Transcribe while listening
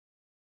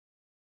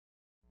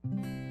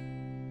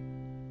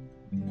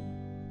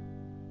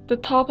The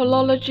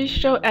topology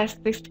shown as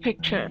this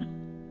picture.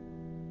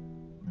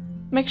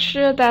 Make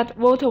sure that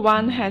router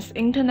 1 has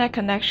internet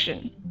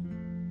connection,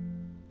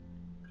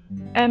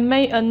 and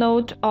make a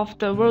note of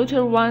the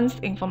router 1's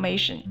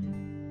information.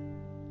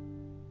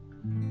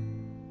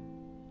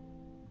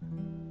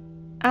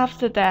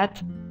 After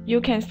that, you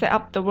can set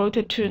up the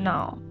router 2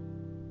 now.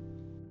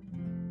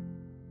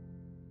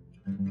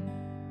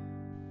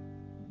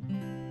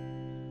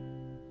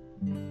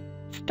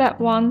 Step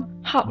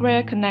 1.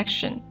 Hardware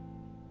connection.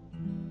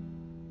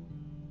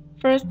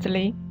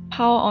 Firstly,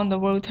 power on the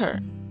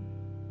router.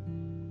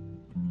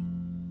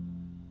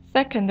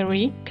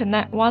 Secondly,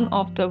 connect one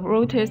of the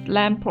router's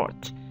LAN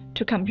ports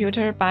to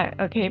computer by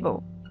a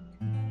cable.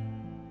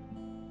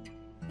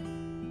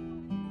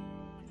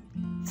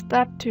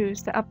 Step 2.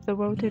 Set up the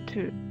router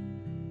 2.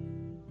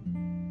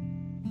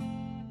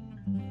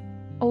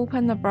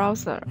 Open a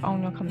browser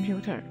on your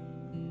computer.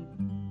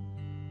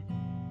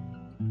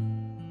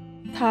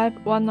 Type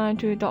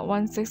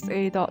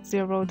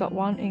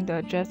 192.168.0.1 in the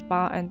address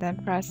bar and then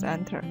press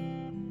Enter.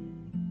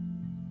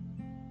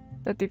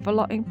 The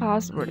default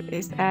password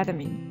is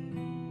admin.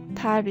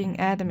 Type in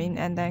admin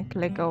and then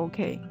click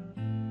OK.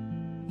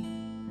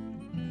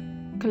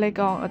 Click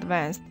on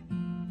Advanced.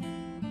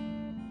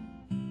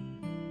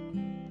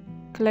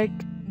 Click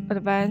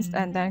Advanced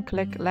and then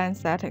click LAN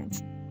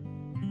Settings.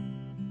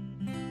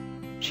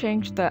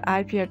 Change the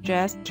IP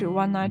address to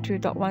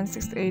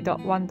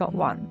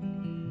 192.168.1.1.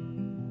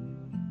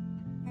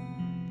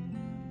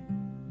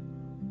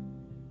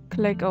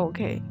 Click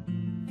OK.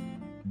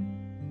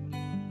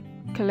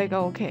 Click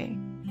OK.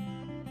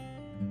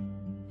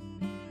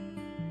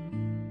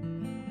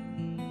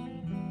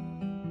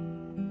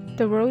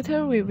 The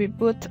router will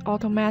reboot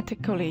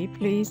automatically.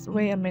 Please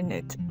wait a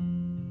minute.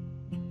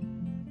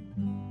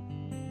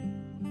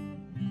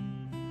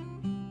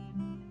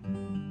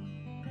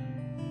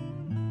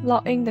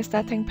 Log in the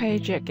setting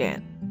page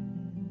again.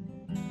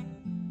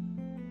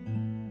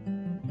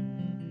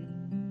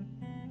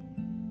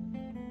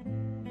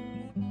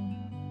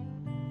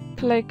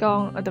 Click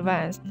on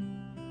Advanced.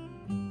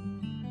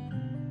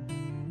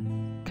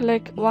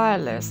 Click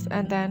Wireless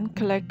and then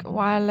click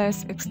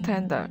Wireless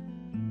Extender.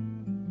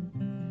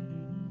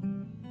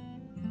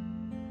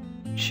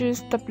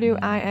 Choose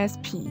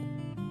WISP.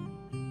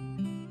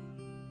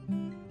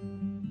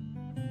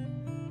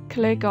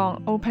 Click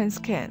on Open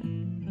Scan.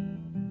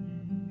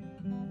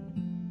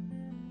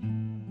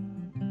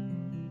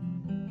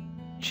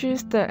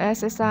 Choose the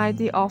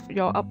SSID of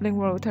your uplink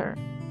router.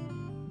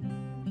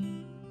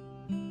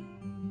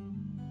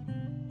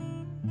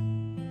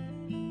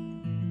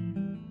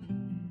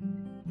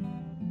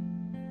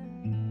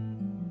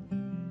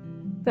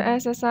 The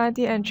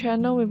SSID and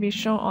channel will be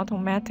shown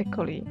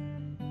automatically.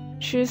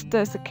 Choose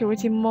the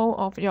security mode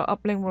of your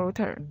uplink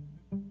router.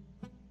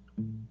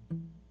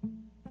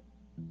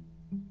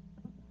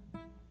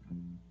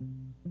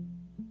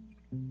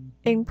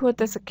 Input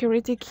the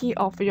security key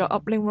of your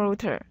uplink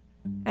router,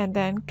 and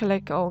then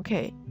click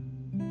OK.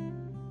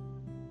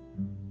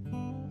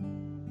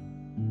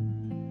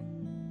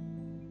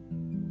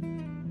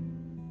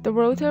 The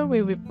router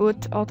will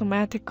reboot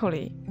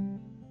automatically.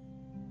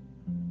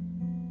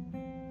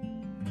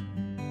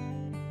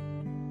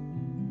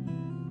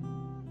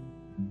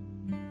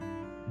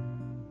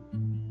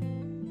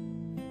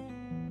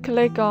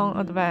 Click on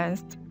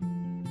Advanced.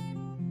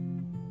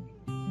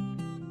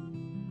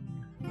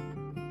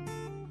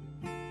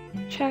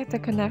 Check the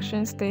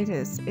connection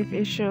status. If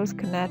it shows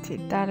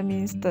connected, that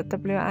means the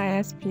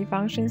WISP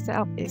function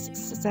setup is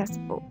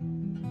successful.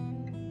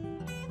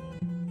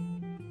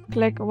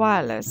 Click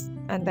Wireless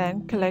and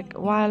then click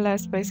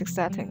Wireless Basic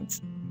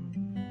Settings.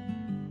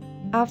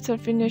 After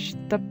finish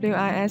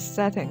WIS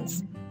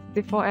settings,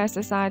 default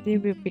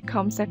SSID will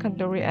become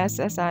secondary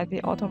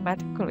SSID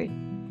automatically.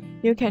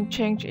 You can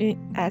change it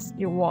as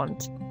you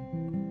want.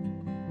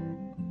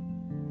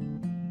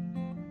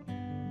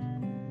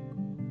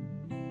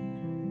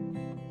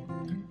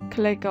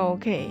 Click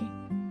OK.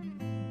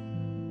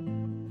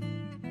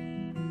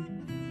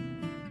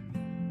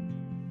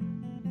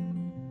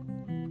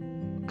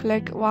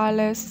 Click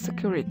Wireless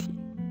Security.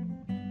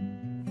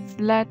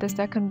 Select the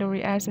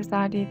secondary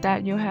SSID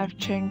that you have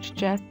changed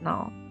just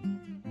now.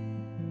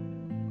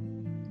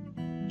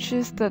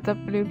 Choose the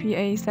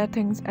WPA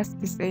settings as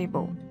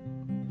disabled.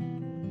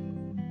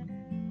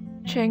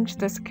 Change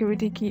the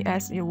security key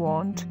as you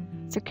want.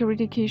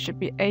 Security key should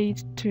be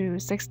 8 to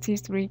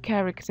 63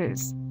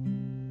 characters.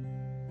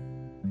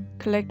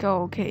 Click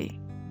OK.